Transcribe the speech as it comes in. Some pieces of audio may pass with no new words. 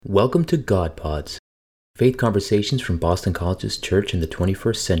Welcome to God Pods, faith conversations from Boston College's Church in the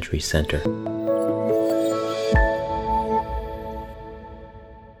 21st Century Center.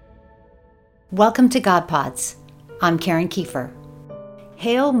 Welcome to God Pods. I'm Karen Kiefer.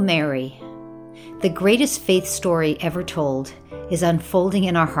 Hail Mary. The greatest faith story ever told is unfolding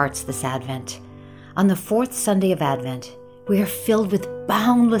in our hearts this Advent. On the fourth Sunday of Advent, we are filled with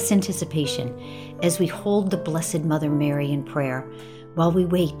boundless anticipation as we hold the Blessed Mother Mary in prayer while we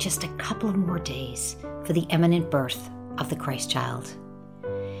wait just a couple of more days for the imminent birth of the Christ child.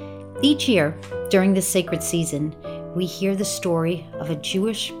 Each year, during this sacred season, we hear the story of a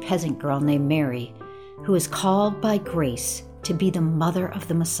Jewish peasant girl named Mary, who is called by grace to be the mother of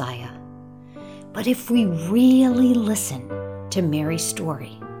the Messiah. But if we really listen to Mary's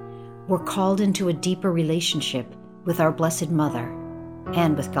story, we're called into a deeper relationship with our Blessed Mother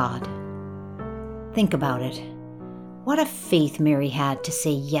and with God. Think about it. What a faith Mary had to say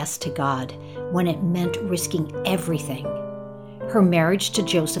yes to God when it meant risking everything. Her marriage to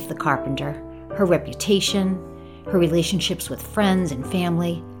Joseph the carpenter, her reputation, her relationships with friends and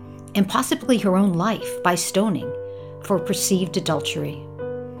family, and possibly her own life by stoning for perceived adultery.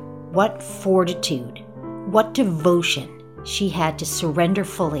 What fortitude, what devotion she had to surrender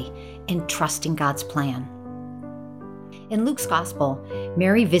fully and trust in God's plan. In Luke's Gospel,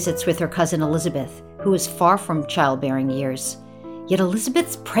 Mary visits with her cousin Elizabeth, who is far from childbearing years. Yet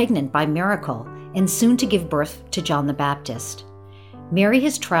Elizabeth's pregnant by miracle and soon to give birth to John the Baptist. Mary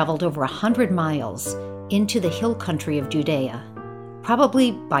has traveled over 100 miles into the hill country of Judea,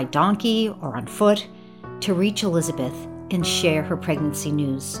 probably by donkey or on foot, to reach Elizabeth and share her pregnancy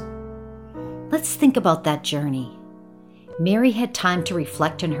news. Let's think about that journey. Mary had time to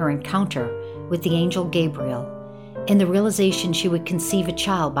reflect on her encounter with the angel Gabriel and the realization she would conceive a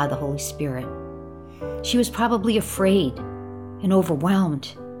child by the Holy Spirit. She was probably afraid and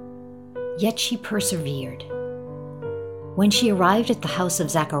overwhelmed, yet she persevered. When she arrived at the house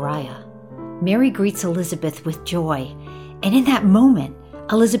of Zechariah, Mary greets Elizabeth with joy, and in that moment,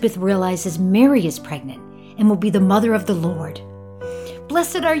 Elizabeth realizes Mary is pregnant and will be the mother of the Lord.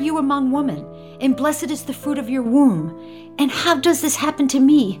 Blessed are you among women, and blessed is the fruit of your womb. And how does this happen to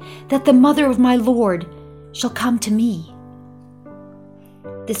me, that the mother of my Lord shall come to me?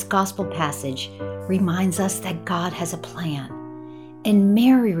 This gospel passage reminds us that God has a plan, and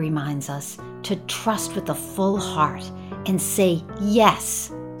Mary reminds us to trust with a full heart and say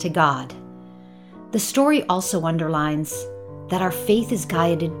yes to God. The story also underlines that our faith is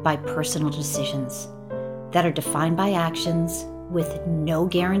guided by personal decisions that are defined by actions with no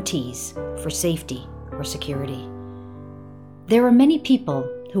guarantees for safety or security. There are many people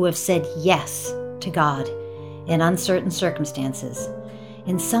who have said yes to God in uncertain circumstances,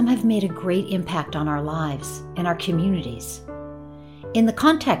 and some have made a great impact on our lives and our communities. In the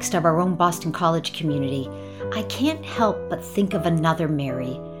context of our own Boston College community, I can't help but think of another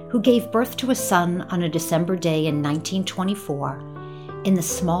Mary who gave birth to a son on a December day in 1924 in the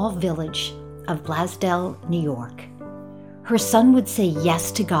small village of Blasdell, New York. Her son would say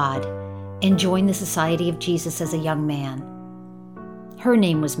yes to God and join the Society of Jesus as a young man. Her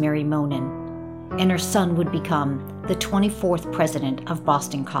name was Mary Monin, and her son would become the 24th president of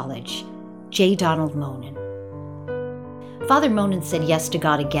Boston College, J. Donald Monin. Father Monin said yes to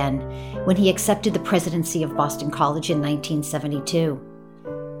God again when he accepted the presidency of Boston College in 1972.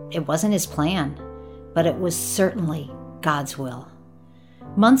 It wasn't his plan, but it was certainly God's will.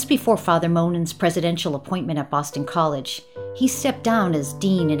 Months before Father Monin's presidential appointment at Boston College, he stepped down as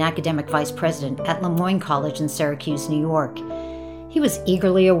dean and academic vice president at Le Moyne College in Syracuse, New York. He was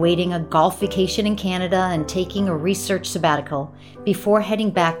eagerly awaiting a golf vacation in Canada and taking a research sabbatical before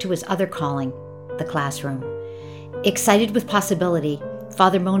heading back to his other calling, the classroom. Excited with possibility,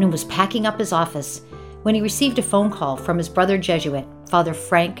 Father Monin was packing up his office when he received a phone call from his brother Jesuit, Father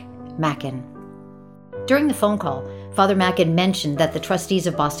Frank Mackin. During the phone call, Father Mackin mentioned that the trustees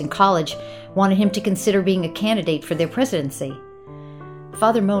of Boston College wanted him to consider being a candidate for their presidency.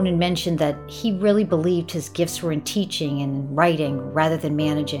 Father Monin mentioned that he really believed his gifts were in teaching and writing rather than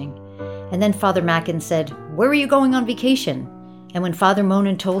managing. And then Father Mackin said, "Where are you going on vacation?" And when Father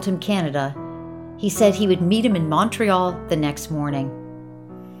Monin told him Canada, he said he would meet him in Montreal the next morning.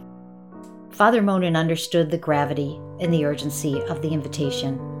 Father Monin understood the gravity and the urgency of the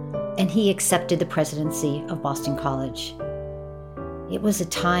invitation, and he accepted the presidency of Boston College. It was a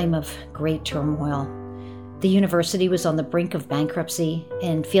time of great turmoil. The university was on the brink of bankruptcy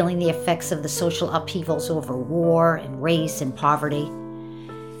and feeling the effects of the social upheavals over war and race and poverty.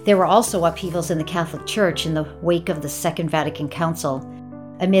 There were also upheavals in the Catholic Church in the wake of the Second Vatican Council,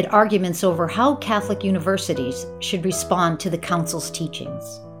 amid arguments over how Catholic universities should respond to the Council's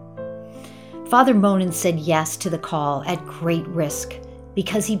teachings. Father Monin said yes to the call at great risk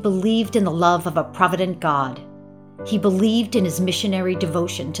because he believed in the love of a provident God. He believed in his missionary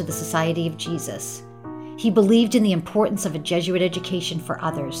devotion to the Society of Jesus. He believed in the importance of a Jesuit education for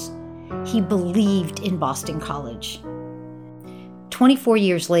others. He believed in Boston College. 24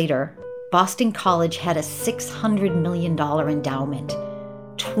 years later, Boston College had a $600 million endowment,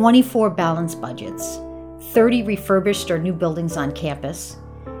 24 balanced budgets, 30 refurbished or new buildings on campus.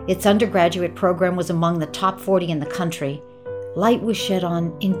 Its undergraduate program was among the top 40 in the country. Light was shed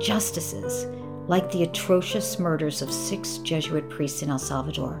on injustices like the atrocious murders of 6 Jesuit priests in El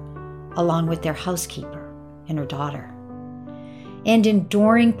Salvador, along with their housekeeper and her daughter. And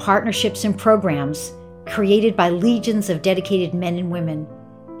enduring partnerships and programs created by legions of dedicated men and women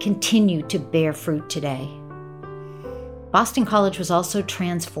continue to bear fruit today. Boston College was also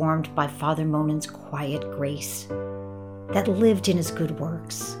transformed by Father Monin's quiet grace that lived in his good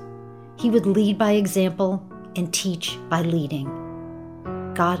works. He would lead by example and teach by leading.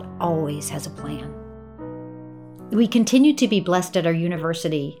 God always has a plan. We continue to be blessed at our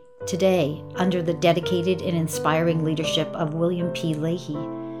university today under the dedicated and inspiring leadership of William P. Leahy,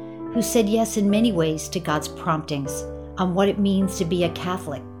 who said yes in many ways to God's promptings on what it means to be a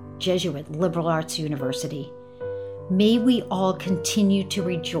Catholic, Jesuit, liberal arts university. May we all continue to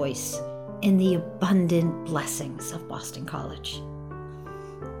rejoice in the abundant blessings of Boston College.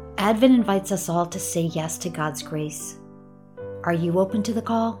 Advent invites us all to say yes to God's grace. Are you open to the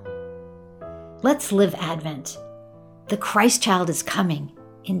call? Let's live Advent. The Christ child is coming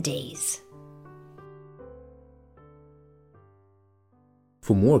in days.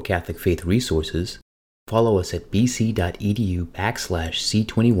 For more Catholic faith resources, follow us at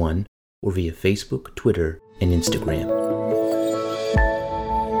bc.edu/C21 or via Facebook, Twitter, and Instagram.